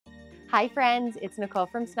Hi friends, it's Nicole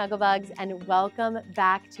from Snuggle Bugz and welcome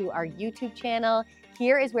back to our YouTube channel.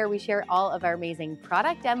 Here is where we share all of our amazing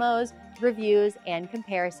product demos, reviews, and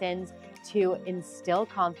comparisons to instill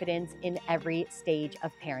confidence in every stage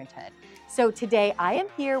of parenthood. So today I am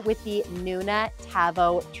here with the Nuna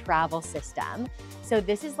Tavo Travel System. So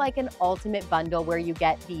this is like an ultimate bundle where you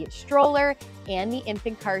get the stroller and the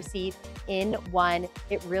infant car seat in one.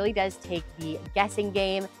 It really does take the guessing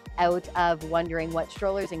game out of wondering what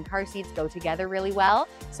strollers and car seats go together really well.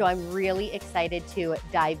 So I'm really excited to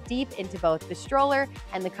dive deep into both the stroller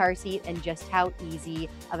and the car seat and just how easy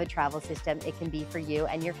of a travel system it can be for you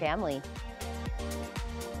and your family.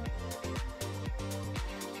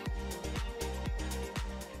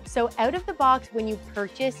 So out of the box, when you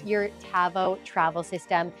purchase your TAVO travel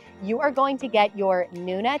system, you are going to get your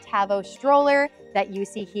Nuna Tavo stroller that you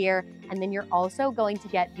see here, and then you're also going to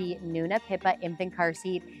get the Nuna PIPA infant car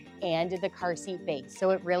seat and the car seat base. So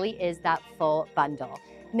it really is that full bundle.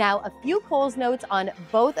 Now, a few Kohl's notes on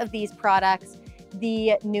both of these products.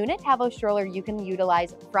 The Nuna Tavo stroller you can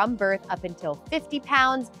utilize from birth up until 50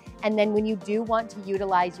 pounds. And then when you do want to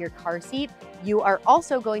utilize your car seat, you are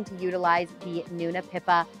also going to utilize the Nuna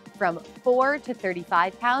PIPA from 4 to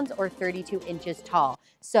 35 pounds or 32 inches tall.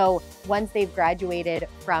 So once they've graduated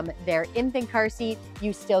from their infant car seat,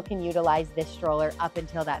 you still can utilize this stroller up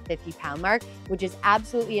until that 50-pound mark, which is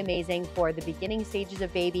absolutely amazing for the beginning stages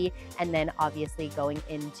of baby and then obviously going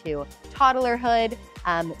into toddlerhood.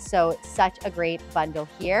 So such a great bundle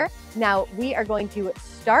here. Now we are going to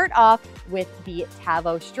start off with the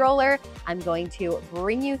Tavo stroller. I'm going to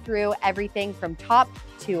bring you through everything from top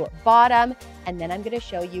to bottom, and then I'm going to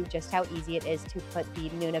show you just how easy it is to put the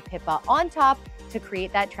Nuna PIPA on top to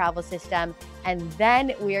create that travel system. And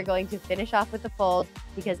then we are going to finish off with the fold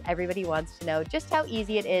because everybody wants to know just how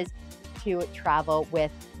easy it is to travel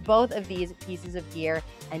with both of these pieces of gear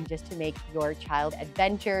and just to make your child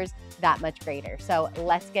adventures that much greater. So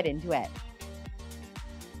let's get into it.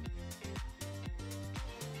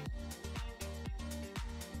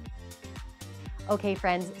 Okay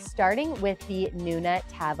friends, starting with the Nuna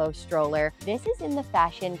Tavo stroller. This is in the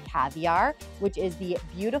fashion Caviar, which is the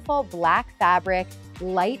beautiful black fabric,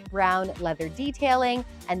 light brown leather detailing,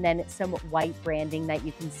 and then some white branding that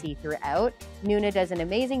you can see throughout. Nuna does an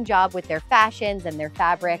amazing job with their fashions and their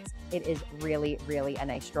fabrics. It is really, really a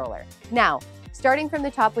nice stroller. Now, starting from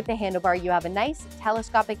the top with the handlebar, you have a nice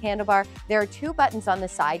telescopic handlebar. There are two buttons on the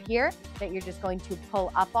side here that you're just going to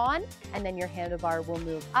pull up on, and then your handlebar will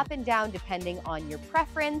move up and down depending on your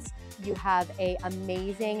preference. You have an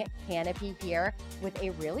amazing canopy here with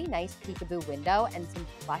a really nice peekaboo window and some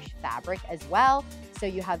plush fabric as well. So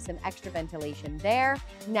you have some extra ventilation there.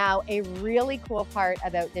 Now, a really cool part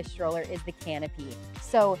about this stroller is the canopy.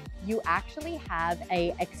 So you actually have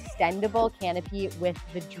a extendable canopy with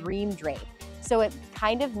the Dream Drape. So it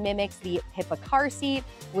kind of mimics the PIPA car seat,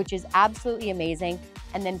 which is absolutely amazing.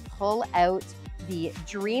 And then pull out the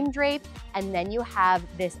Dream Drape, and then you have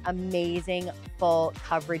this amazing full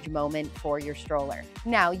coverage moment for your stroller.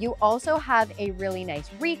 Now, you also have a really nice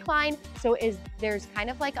recline. So there's kind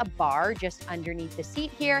of like a bar just underneath the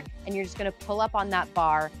seat here, and you're just gonna pull up on that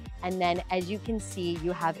bar. And then as you can see,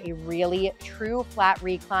 you have a really true flat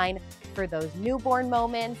recline for those newborn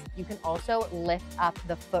moments. You can also lift up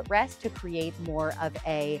the footrest to create more of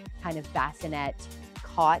a kind of bassinet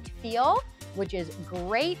cot feel, which is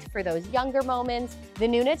great for those younger moments. The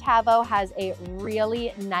Nuna Tavo has a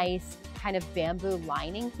really nice kind of bamboo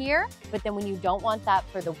lining here, but then when you don't want that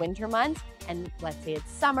for the winter months, and let's say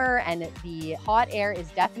it's summer and the hot air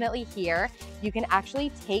is definitely here, you can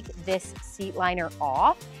actually take this seat liner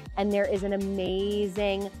off, and there is an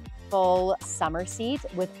amazing full summer seat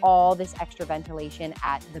with all this extra ventilation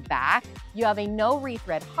at the back. You have a no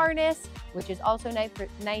rethread harness, which is also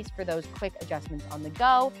nice for those quick adjustments on the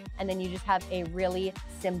go. And then you just have a really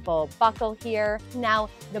simple buckle here. Now,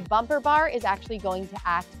 the bumper bar is actually going to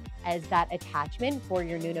act as that attachment for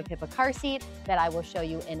your Nuna PIPA car seat that I will show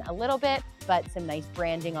you in a little bit, but some nice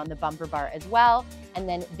branding on the bumper bar as well. And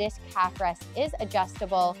then this calf rest is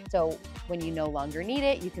adjustable, so when you no longer need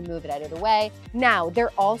it, you can move it out of the way. Now,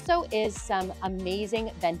 there also is some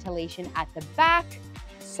amazing ventilation at the back.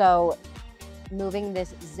 So moving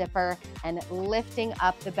this zipper and lifting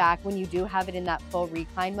up the back. When you do have it in that full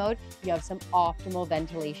recline mode, you have some optimal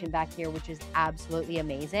ventilation back here, which is absolutely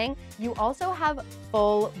amazing. You also have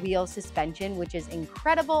full wheel suspension, which is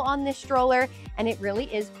incredible on this stroller. And it really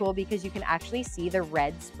is cool because you can actually see the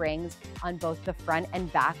red springs on both the front and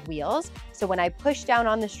back wheels. So when I push down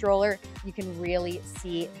on the stroller, you can really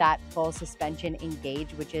see that full suspension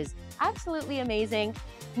engage, which is absolutely amazing.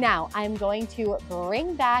 Now, I'm going to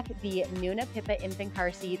bring back the Nuna Pippa infant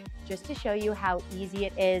car seat just to show you how easy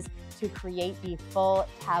it is to create the full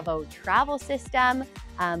TAVO travel system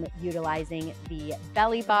utilizing the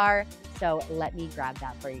belly bar. So let me grab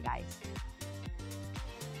that for you guys.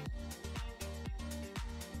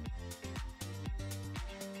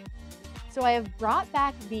 So I have brought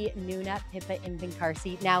back the Nuna Pippa infant car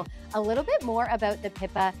seat. Now, a little bit more about the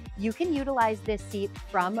Pippa. You can utilize this seat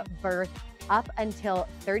from birth up until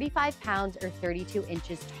 35 pounds or 32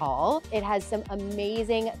 inches tall. It has some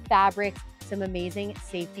amazing fabrics, some amazing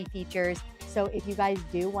safety features. So if you guys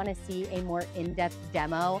do want to see a more in-depth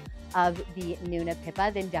demo of the Nuna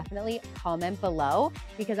Pippa, then definitely comment below,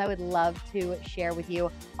 because I would love to share with you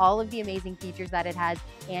all of the amazing features that it has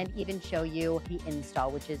and even show you the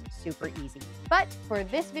install, which is super easy. But for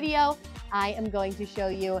this video, I am going to show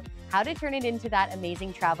you how to turn it into that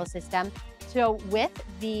amazing travel system. So with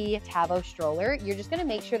the TAVO stroller, you're just gonna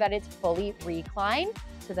make sure that it's fully reclined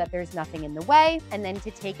so that there's nothing in the way. And then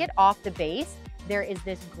to take it off the base, there is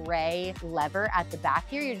this gray lever at the back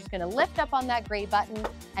here. You're just gonna lift up on that gray button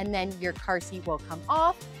and then your car seat will come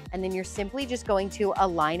off. And then you're simply just going to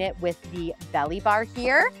align it with the belly bar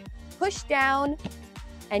here, push down,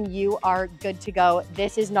 and you are good to go.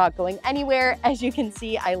 This is not going anywhere. As you can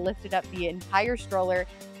see, I lifted up the entire stroller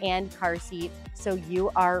and car seat. So you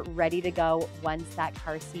are ready to go once that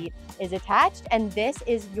car seat is attached. And this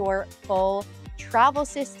is your full travel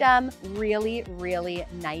system. Really, really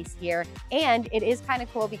nice here. And it is kind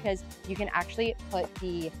of cool because you can actually put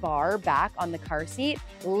the bar back on the car seat,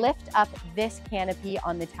 lift up this canopy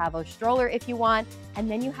on the TAVO stroller if you want, and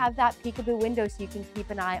then you have that peekaboo window so you can keep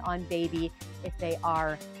an eye on baby if they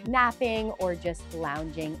are napping or just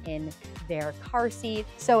lounging in their car seat.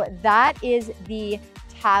 So that is the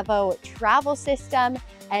TAVO travel system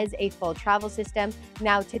as a full travel system.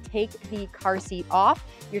 Now to take the car seat off,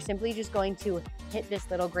 you're simply just going to hit this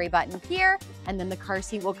little gray button here, and then the car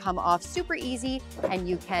seat will come off super easy, and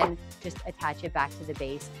you can just attach it back to the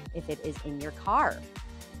base if it is in your car.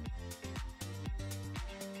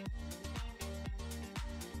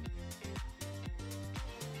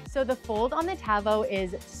 So the fold on the TAVO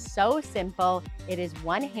is so simple. It is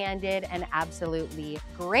one-handed and absolutely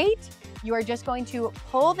great. You are just going to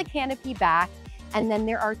pull the canopy back, and then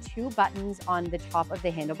there are two buttons on the top of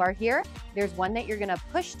the handlebar here. There's one that you're gonna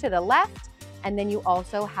push to the left, and then you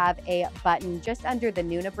also have a button just under the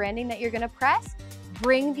Nuna branding that you're gonna press.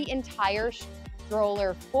 Bring the entire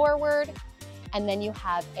stroller forward, and then you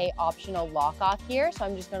have a optional lock off here. So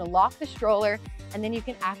I'm just gonna lock the stroller, and then you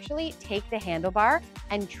can actually take the handlebar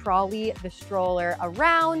and trolley the stroller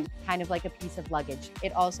around, kind of like a piece of luggage.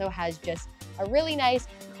 It also has just a really nice,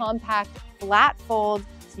 compact, flat fold,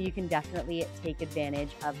 so you can definitely take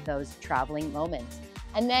advantage of those traveling moments.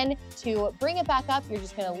 And then to bring it back up, you're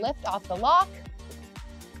just gonna lift off the lock,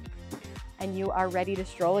 and you are ready to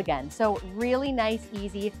stroll again. So really nice,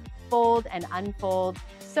 easy fold and unfold.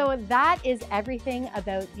 So that is everything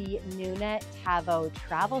about the Nuna Tavo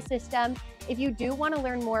Travel System. If you do want to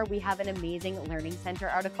learn more, we have an amazing Learning Center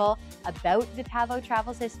article about the TAVO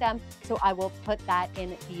travel system, so I will put that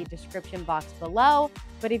in the description box below.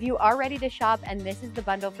 But if you are ready to shop and this is the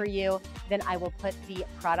bundle for you, then I will put the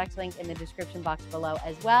product link in the description box below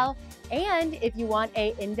as well. And if you want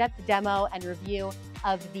an in-depth demo and review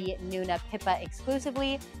of the Nuna Pippa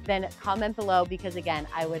exclusively, then comment below, because again,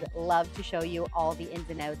 I would love to show you all the ins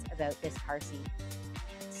and outs about this car seat.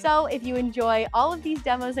 So if you enjoy all of these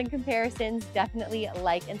demos and comparisons, definitely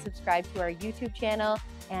like and subscribe to our YouTube channel,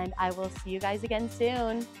 and I will see you guys again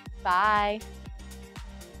soon. Bye.